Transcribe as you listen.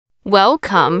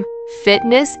Welcome,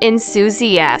 fitness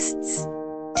enthusiasts.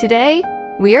 Today,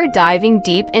 we are diving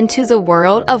deep into the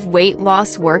world of weight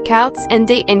loss workouts and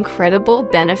the incredible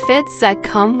benefits that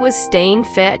come with staying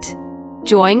fit.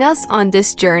 Join us on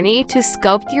this journey to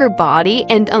sculpt your body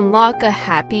and unlock a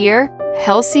happier,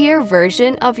 healthier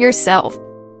version of yourself.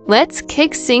 Let's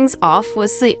kick things off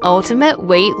with the ultimate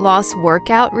weight loss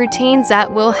workout routines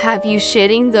that will have you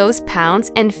shedding those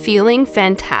pounds and feeling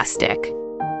fantastic.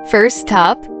 First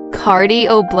up,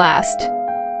 Cardio Blast.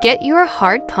 Get your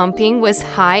heart pumping with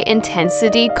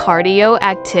high-intensity cardio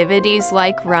activities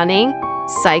like running,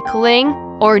 cycling,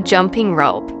 or jumping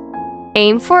rope.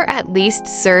 Aim for at least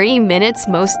 30 minutes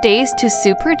most days to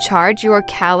supercharge your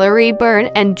calorie burn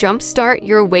and jumpstart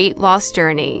your weight loss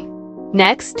journey.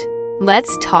 Next,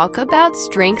 let's talk about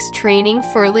strength training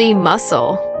for lean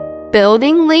muscle.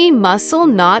 Building lean muscle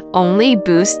not only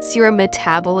boosts your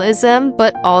metabolism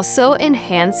but also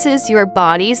enhances your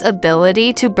body's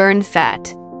ability to burn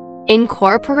fat.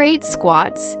 Incorporate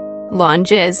squats,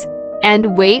 lunges, and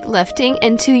weightlifting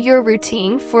into your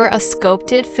routine for a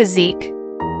sculpted physique.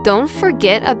 Don't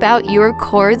forget about your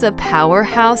core, the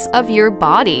powerhouse of your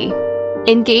body.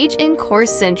 Engage in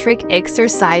core-centric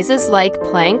exercises like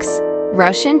planks,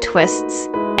 Russian twists,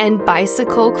 and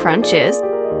bicycle crunches.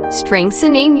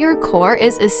 Strengthening your core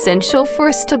is essential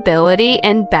for stability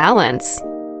and balance.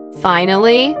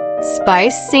 Finally,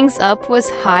 spice things up with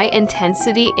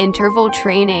high-intensity interval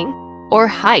training, or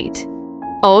HIIT.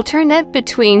 Alternate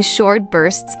between short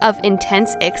bursts of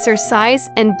intense exercise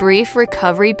and brief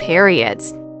recovery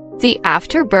periods. The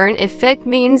afterburn effect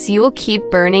means you'll keep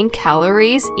burning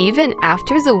calories even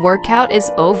after the workout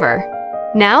is over.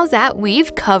 Now that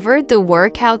we've covered the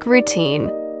workout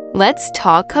routine, let's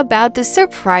talk about the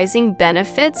surprising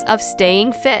benefits of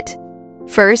staying fit.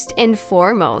 First and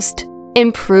foremost,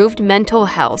 improved mental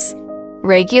health.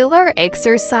 Regular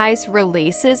exercise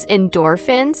releases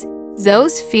endorphins,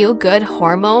 those feel-good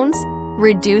hormones,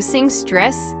 reducing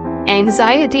stress,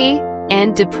 anxiety,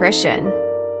 and depression.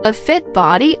 A fit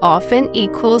body often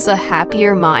equals a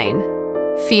happier mind.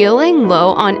 Feeling low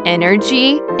on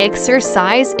energy,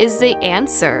 exercise is the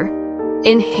answer.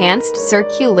 Enhanced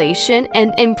circulation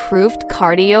and improved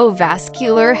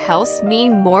cardiovascular health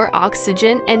mean more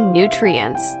oxygen and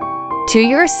nutrients to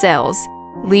your cells,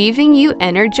 leaving you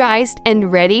energized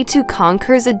and ready to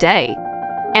conquer the day.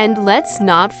 And let's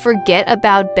not forget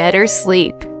about better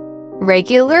sleep.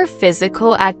 Regular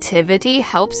physical activity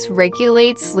helps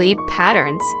regulate sleep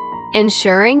patterns,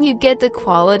 ensuring you get the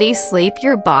quality sleep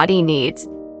your body needs.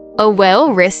 A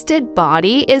well-rested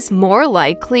body is more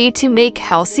likely to make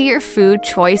healthier food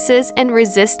choices and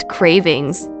resist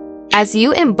cravings. As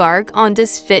you embark on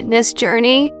this fitness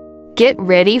journey, get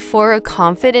ready for a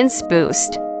confidence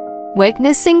boost.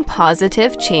 Witnessing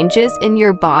positive changes in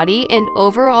your body and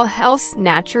overall health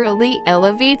naturally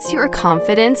elevates your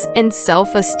confidence and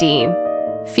self-esteem.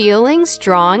 Feeling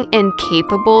strong and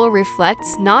capable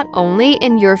reflects not only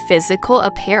in your physical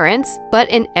appearance but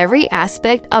in every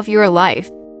aspect of your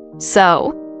life.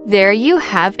 So, there you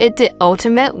have it, the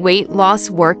ultimate weight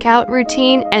loss workout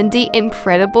routine and the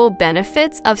incredible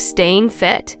benefits of staying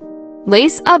fit.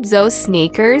 Lace up those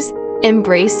sneakers,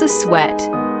 embrace the sweat,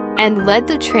 and let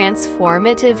the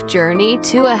transformative journey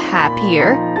to a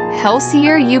happier,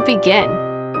 healthier you begin.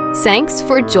 Thanks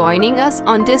for joining us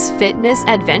on this fitness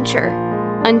adventure.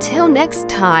 Until next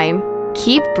time,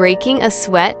 keep breaking a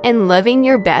sweat and living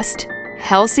your best,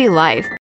 healthy life.